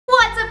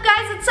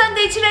it's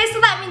Sunday today,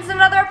 so that means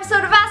another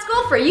episode of Ask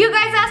Wolf, where you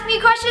guys ask me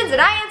questions and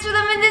I answer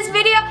them in this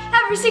video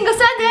every single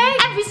Sunday,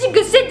 every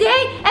single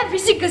Sunday, every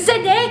single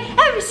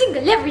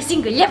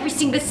Sunday, every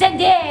single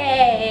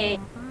Sunday.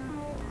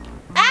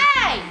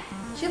 Hey!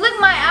 She licked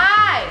my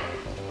eye.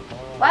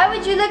 Why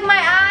would you lick my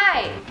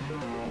eye?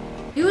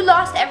 You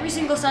lost every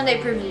single Sunday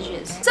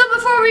privileges. So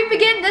before we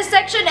begin, this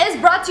section is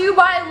brought to you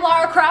by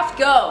Lara Croft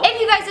Go.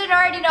 If you guys didn't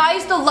already know, I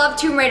used to love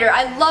Tomb Raider.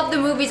 I love the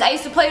movies. I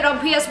used to play it on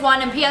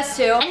PS1 and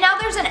PS2. And now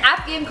there's an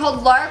app game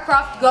called Lara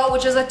Croft Go,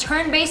 which is a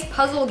turn-based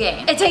puzzle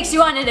game. It takes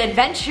you on an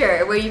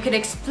adventure where you can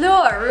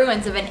explore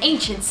ruins of an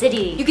ancient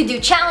city. You can do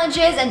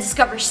challenges and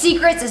discover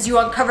secrets as you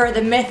uncover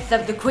the myth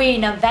of the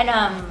Queen of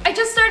Venom. I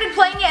just started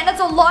playing it and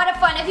it's a lot of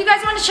fun. If you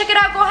guys want to check it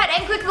out, go ahead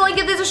and click the link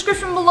in the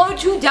description below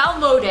to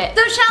download it.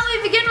 So shall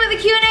we begin with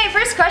the Q&A?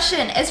 First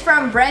question is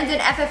from Brandon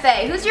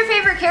FFA. Who's your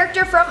favorite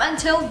character from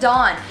Until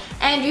Dawn?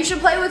 And you should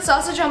play with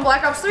Sausage on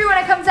Black Ops 3 when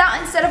it comes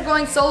out instead of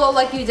going solo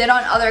like you did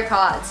on other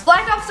CODs.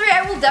 Black Ops 3,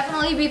 I will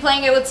definitely be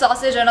playing it with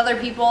Sausage and other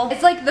people.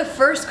 It's like the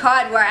first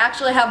COD where I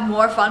actually have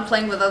more fun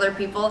playing with other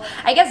people.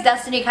 I guess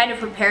Destiny kind of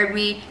prepared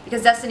me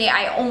because Destiny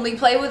I only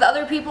play with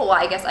other people. Well,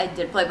 I guess I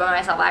did play by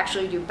myself. I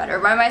actually do better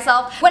by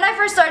myself. When I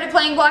first started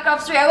playing Black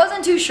Ops 3, I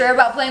wasn't too sure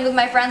about playing with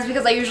my friends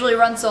because I usually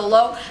run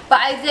solo,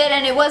 but I did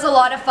and it was a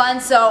lot of fun,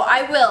 so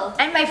I will.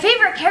 And my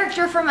favorite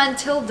character from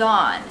Until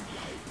Dawn.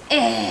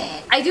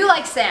 I do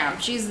like Sam.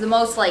 She's the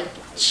most like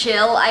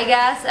chill, I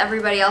guess.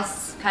 Everybody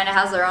else kind of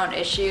has their own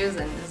issues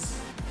and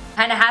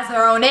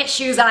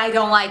I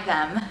don't like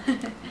them.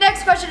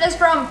 Next question is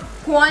from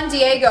Juan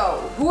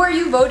Diego. Who are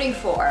you voting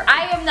for?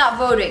 I am not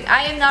voting.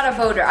 I am not a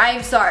voter. I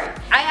am sorry.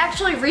 I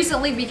actually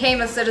recently became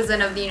a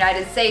citizen of the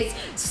United States,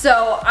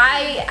 so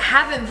I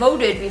haven't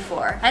voted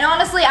before. And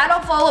honestly, I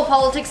don't follow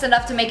politics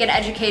enough to make an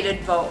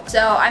educated vote, so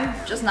I'm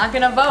just not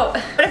gonna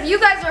vote. But if you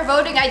guys are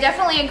voting, I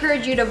definitely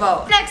encourage you to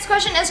vote. Next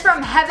question is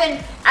from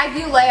Heaven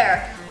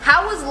Aguilera.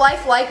 How was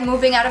life like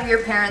moving out of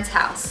your parents'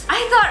 house?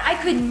 I thought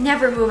I could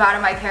never move out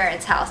of my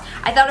parents' house.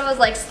 I thought it was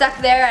like stuck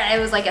there and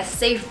it was like a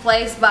safe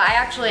place, but I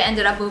actually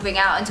ended up moving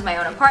out into my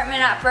own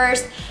apartment at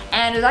first,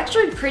 and it was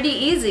actually pretty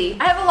easy.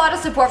 I have a lot of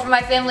support from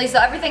my family, so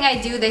everything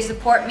I do, they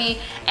support me,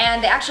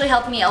 and they actually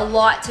helped me a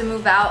lot to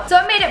move out, so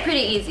it made it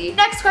pretty easy.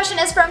 Next question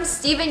is from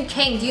Stephen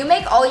King. Do you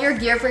make all your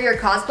gear for your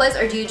cosplays,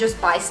 or do you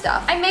just buy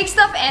stuff? I make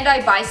stuff and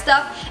I buy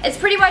stuff. It's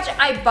pretty much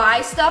I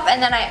buy stuff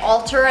and then I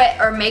alter it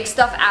or make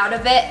stuff out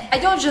of it. I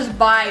don't just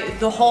buy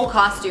the whole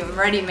costume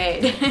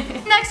ready-made.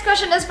 Next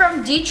question is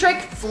from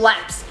Dietrich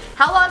Flaps.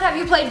 How long have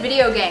you played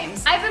video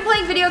games? I've been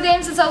playing video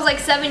games since I was like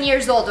 7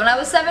 years old. When I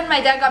was 7, my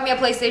dad got me a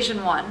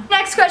PlayStation 1.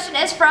 Next question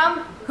is from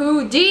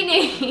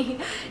Houdini.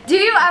 Do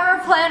you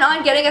ever plan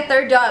on getting a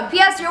third dog?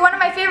 P.S. You're one of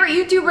my favorite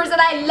YouTubers and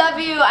I love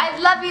you. I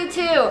love you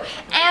too.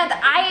 And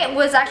I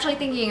was actually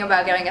thinking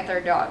about getting a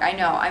third dog. I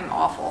know, I'm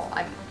awful.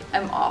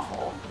 I'm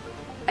awful.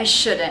 I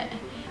shouldn't.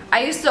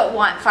 I used to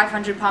want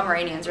 500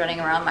 Pomeranians running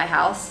around my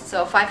house,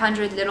 so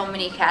 500 little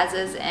mini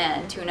Kazes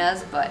and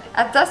Tunas, but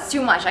that's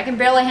too much. I can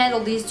barely handle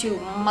these two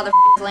motherfuckers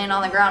laying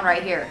on the ground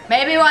right here.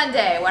 Maybe one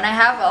day, when I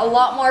have a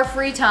lot more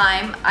free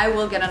time, I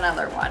will get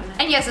another one.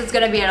 And yes, it's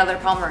gonna be another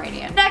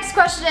Pomeranian. Next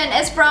question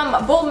is from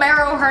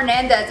Bulmero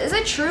Hernandez. Is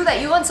it true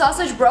that you and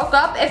Sausage broke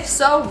up? If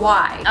so,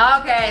 why?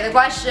 Okay, the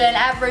question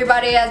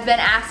everybody has been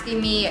asking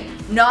me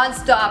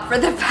non-stop for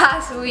the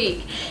past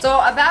week. So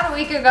about a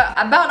week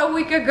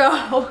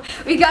ago,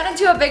 we got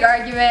into a big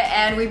argument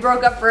and we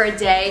broke up for a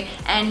day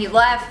and he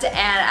left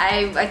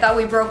and I thought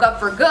we broke up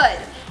for good.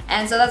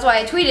 And so that's why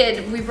I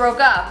tweeted we broke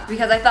up,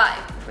 because I thought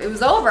it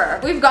was over.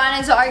 We've gotten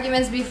into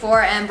arguments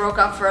before and broke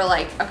up for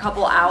like a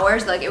couple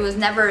hours. Like it was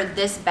never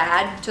this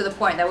bad to the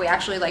point that we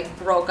actually like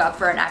broke up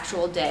for an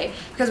actual day,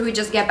 because we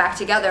just get back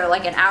together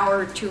like an hour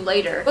or two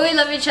later. But we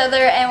love each other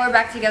and we're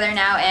back together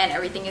now and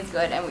everything is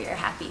good and we are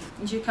happy.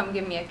 You should come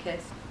give me a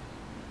kiss.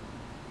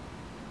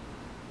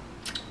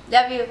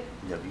 Love you.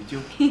 Love you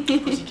too.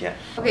 Pussycat.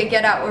 Okay,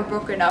 get out. We're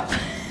broken up.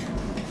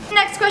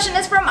 Next question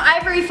is from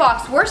Ivory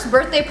Fox. Worst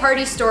birthday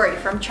party story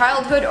from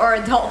childhood or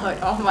adulthood?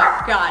 Oh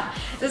my god.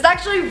 This is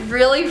actually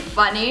really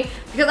funny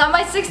because on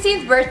my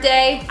 16th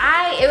birthday,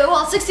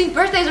 well, 16th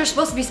birthdays are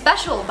supposed to be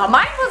special, but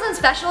mine wasn't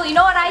special. You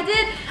know what I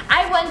did?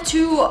 I went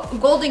to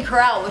Golden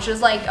Corral, which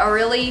is like a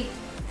really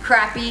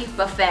crappy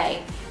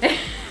buffet.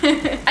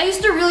 I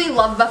used to really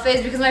love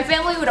buffets because my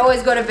family would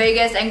always go to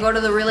Vegas and go to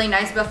the really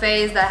nice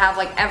buffets that have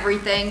like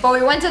everything. But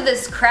we went to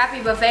this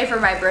crappy buffet for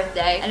my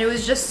birthday and it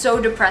was just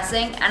so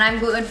depressing, and I'm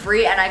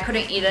gluten-free and I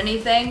couldn't eat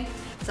anything.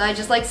 So I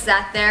just like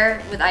sat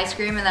there with ice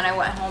cream and then I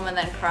went home and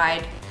then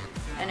cried.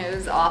 And it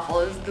was awful.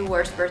 It was the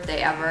worst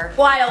birthday ever.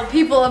 While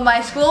people in my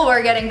school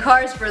were getting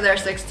cars for their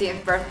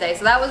 16th birthday.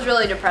 So that was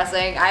really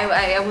depressing.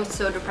 I was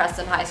so depressed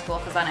in high school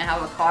because I didn't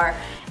have a car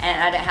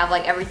and I didn't have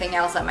like everything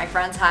else that my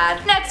friends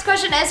had. Next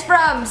question is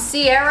from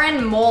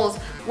Sierran Moles.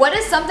 What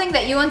is something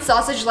that you and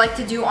Sausage like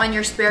to do on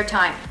your spare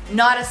time?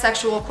 Not a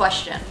sexual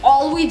question.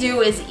 All we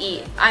do is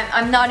eat.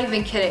 I'm not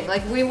even kidding.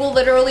 Like we will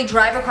literally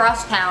drive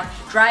across town,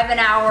 drive an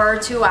hour or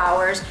 2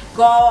 hours,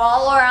 go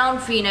all around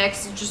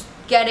Phoenix, just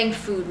getting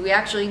food. We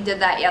actually did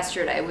that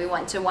yesterday. We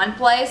went to one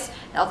place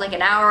that was like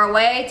an hour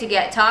away to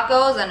get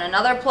tacos, and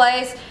another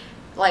place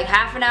like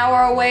half an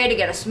hour away to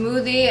get a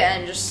smoothie,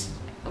 and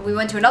we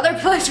went to another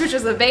place which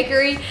was a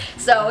bakery.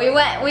 So we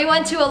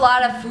went to a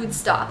lot of food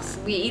stops.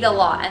 We eat a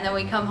lot and then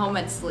we come home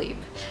and sleep.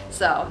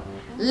 So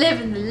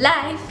living the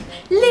life,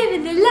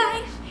 living the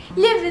life,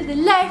 living the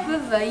life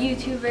of a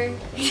YouTuber.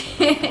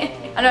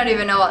 I don't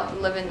even know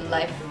what living the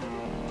life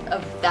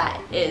of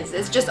that is.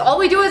 It's just all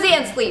we do is eat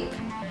and sleep.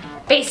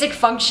 Basic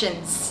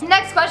functions.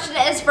 Next question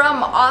is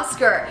from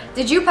Oscar.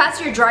 Did you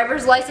pass your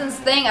driver's license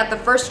thing at the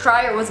first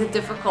try, or was it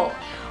difficult?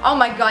 Oh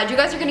my god, you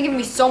guys are gonna give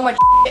me so much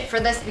shit for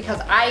this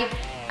because I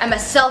am a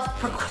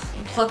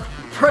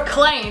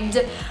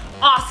self-proclaimed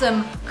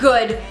awesome,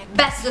 good,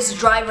 bestest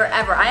driver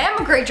ever. I am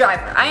a great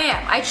driver. I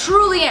am. I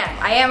truly am.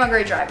 I am a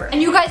great driver.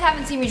 And you guys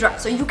haven't seen me drive,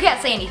 so you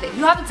can't say anything.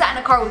 You haven't sat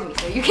in a car with me,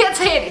 so you can't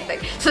say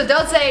anything. So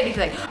don't say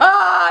anything.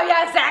 Oh,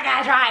 you're sick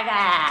at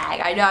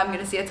driving. I know I'm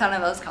gonna see a ton of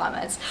those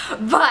comments.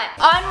 But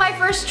on my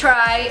first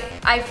try,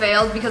 I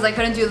failed because I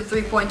couldn't do the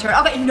 3-point turn.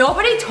 Okay,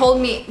 nobody taught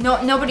me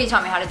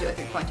how to do a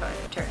 3-point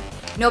turn.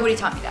 Nobody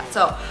taught me that,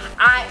 so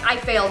I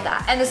failed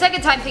that. And the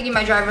second time taking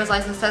my driver's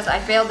license test, I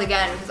failed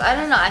again because I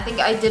don't know, I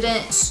think I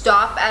didn't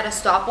stop at a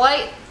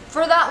stoplight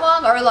for that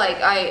long, or like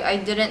I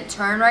didn't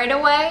turn right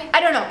away. I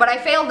don't know, but I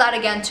failed that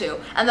again too.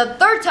 And the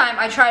third time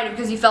I tried it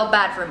because he felt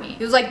bad for me.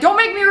 He was like, don't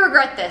make me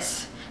regret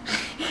this.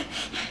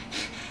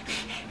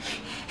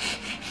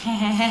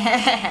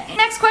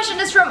 Next question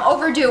is from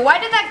Overdue. Why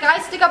did that guy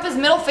stick up his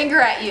middle finger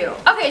at you?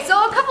 Okay,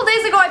 so a couple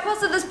days ago I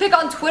posted this pic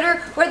on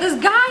Twitter where this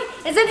guy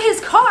is in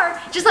his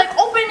car just like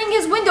opening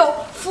his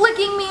window,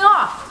 flicking me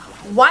off.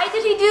 Why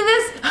did he do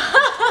this?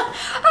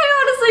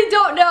 I honestly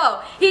don't know.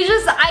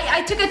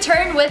 I took a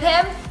turn with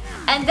him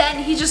and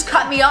then he just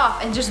cut me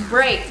off and just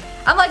braked.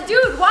 I'm like,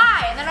 dude,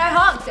 why? And then I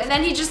honked, and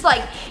then he just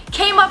like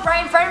came up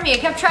right in front of me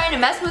and kept trying to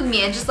mess with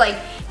me and just like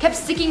kept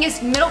sticking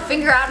his middle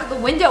finger out of the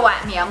window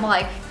at me. I'm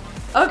like,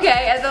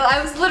 okay, and then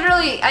I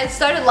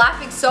started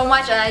laughing so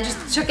much and I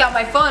just took out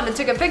my phone and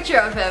took a picture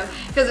of him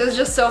because it was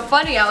just so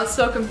funny. I was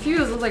so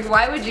confused. I was like,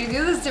 why would you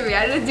do this to me?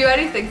 I didn't do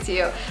anything to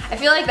you. I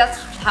feel like that's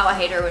how a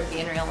hater would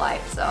be in real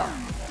life, so.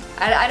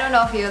 I don't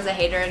know if he was a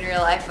hater in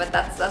real life, but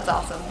that's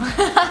awesome.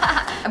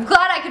 I'm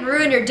glad I could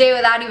ruin your day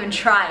without even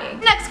trying.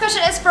 Next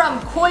question is from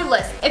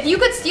Coilus. If you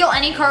could steal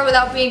any car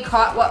without being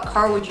caught, what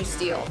car would you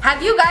steal?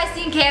 Have you guys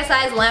seen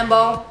KSI's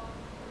Lambo?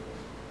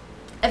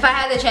 If I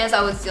had the chance,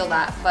 I would steal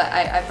that, but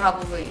I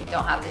probably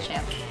don't have the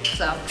chance,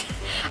 so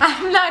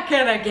I'm not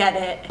gonna get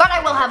it. But I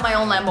will have my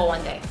own Lambo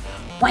one day.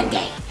 One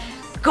day.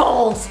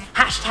 Goals.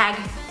 Hashtag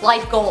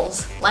life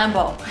goals.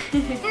 Lambo.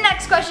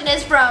 Next question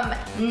is from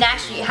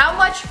Nashi. How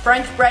much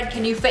French bread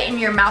can you fit in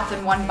your mouth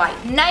in one bite?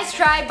 Nice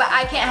try, but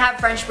I can't have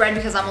French bread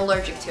because I'm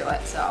allergic to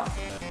it, so.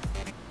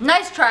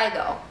 Nice try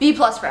though. B+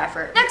 for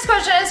effort. Next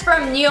question is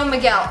from Neo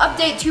Miguel.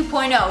 Update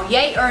 2.0,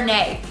 yay or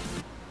nay?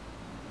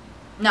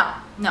 No.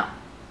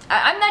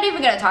 I'm not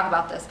even gonna talk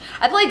about this.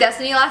 I played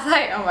Destiny last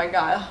night. Oh my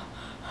god.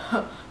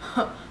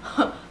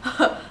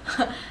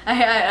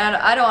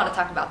 I don't want to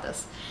talk about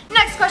this.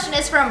 Next question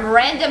is from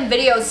Random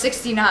Videos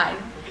 69.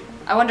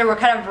 I wonder what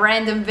kind of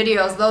random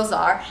videos those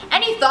are.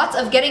 Any thoughts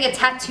of getting a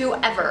tattoo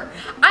ever?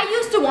 I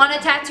used to want a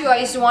tattoo. I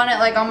used to want it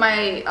like on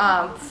my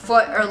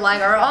foot or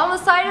leg or on the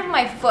side of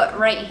my foot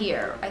right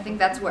here. I think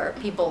that's where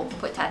people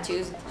put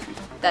tattoos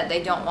that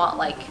they don't want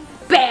like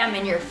BAM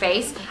in your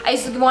face. I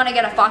used to want to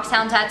get a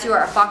Foxhound tattoo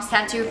or a Fox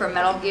tattoo from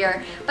Metal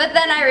Gear, but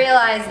then I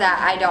realized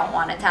that I don't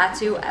want a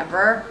tattoo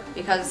ever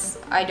because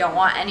I don't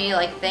want any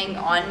like thing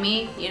on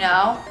me, you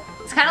know?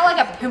 It's kind of like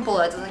a pimple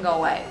that doesn't go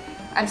away.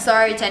 I'm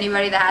sorry to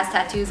anybody that has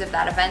tattoos if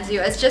that offends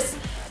you. It's just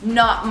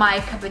not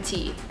my cup of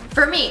tea.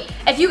 For me,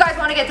 if you guys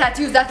want to get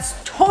tattoos, that's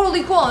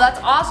totally cool and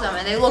that's awesome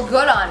and they look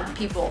good on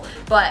people.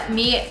 But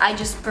me, I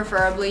just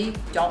preferably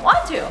don't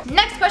want to.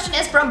 Next question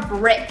is from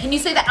Brit. Can you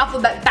say the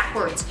alphabet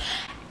backwards?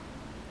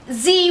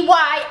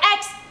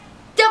 Z-Y-X-W-U-T.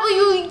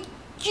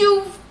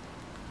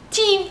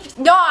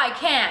 No, I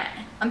can't.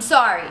 I'm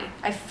sorry.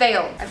 I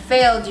failed. I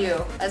failed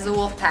you as a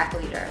wolf pack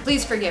leader.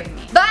 Please forgive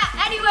me. But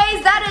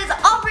anyways, that is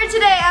all for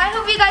today. I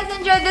hope you guys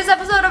enjoyed this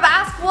episode of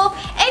Ask Wolf.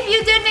 If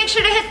you did, make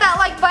sure to hit that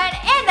like button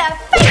and the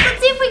face. Let's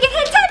see if we can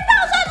hit 10,000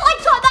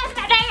 likes on this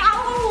today.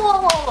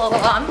 Oh,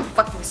 I'm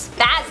fucking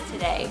spaz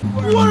today.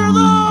 What are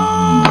those?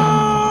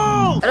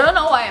 I don't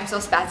know why I'm so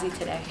spazzy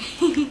today.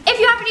 If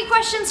you have any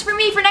questions for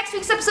me for next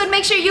week's episode,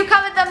 make sure you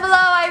comment them below.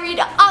 I read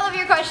all of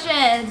your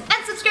questions.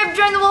 And subscribe to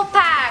join the wolf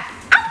pack.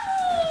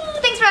 Ow!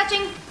 Thanks for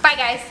watching. Bye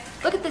guys.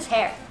 Look at this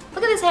hair.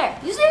 Look at this hair.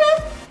 You see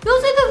this? You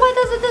see this? Why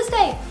does it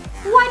stay?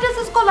 Why does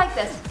this go like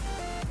this?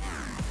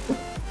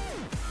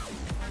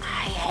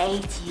 I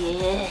hate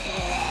you.